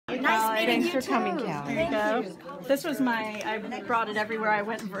Nice meeting Thanks you for coming, too. Cal. There you go. This was my I brought it everywhere I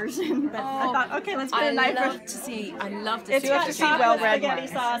went version, but I thought, okay, let's put I a knife. love to see. I love to It's see. got to see chocolate well-read spaghetti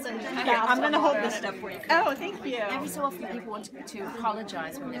ones. sauce and I'm going to hold this stuff. stuff for you. Oh, thank you. Every so often people want to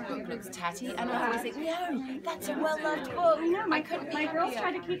apologise when their book looks tatty, and I always think, no, that's a well-loved book. I know, my couldn't be girls happier.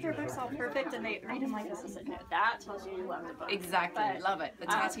 try to keep their books all perfect, and they read them like this. And that tells you love the book. Exactly, But, love it. The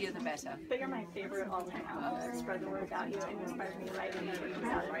tattier the better. But you're my favorite all-time author. Spread the word about you and inspired me to write and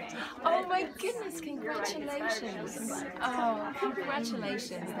Oh my goodness, congratulations. Oh,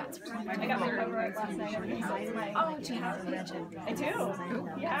 congratulations. That's I got my wonderful. cover art last night. Oh, do you have it? I do.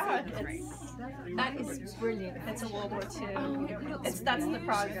 Yeah, That is brilliant. it's a World War II. Oh, it looks That's the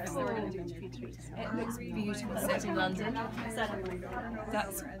progress that we're going to do in features. It looks beautiful. Set in London.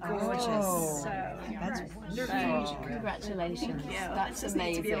 That's gorgeous. Oh, So, that's Oh, congratulations. That's just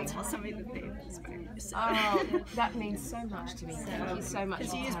need to be able amazing. to tell somebody that they inspired me. So. Oh, that means so much to me. Thank you so much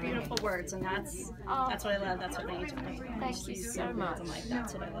Because for you use telling beautiful me. words, and that's what I love. That's what they need to know. Thank you so much. And like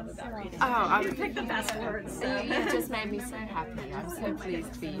that's what I love about reading. Oh, I You pick the best words. So. You just made me so happy. I'm so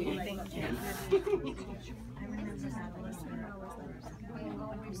pleased for you. Thank you.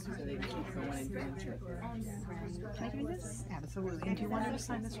 Can I do this? absolutely. And do you want her to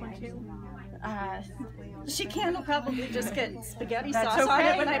sign this one too? She can. Will probably just get spaghetti That's sauce on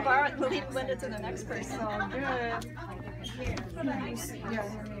okay. it when I borrow it. We'll lend it to the next person. Good.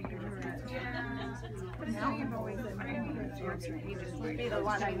 Be the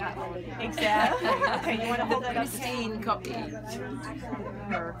one I'm not lending. Exactly. Okay, you want to hold that up? Pristine copy.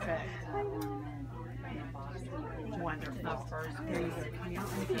 Perfect. Wonderful. There you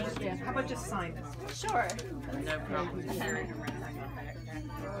go. Yeah. How about just sign this? Sure. No problem.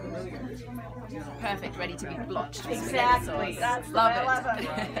 Perfect, ready to be blotched. with spaghetti Exactly. sauce. That's the Love way I it. love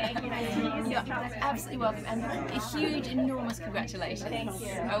them. Thank you. Nice to meet you. You're absolutely welcome, and a huge, enormous congratulations. Thank you.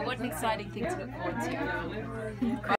 Oh, what an exciting thing to look forward to.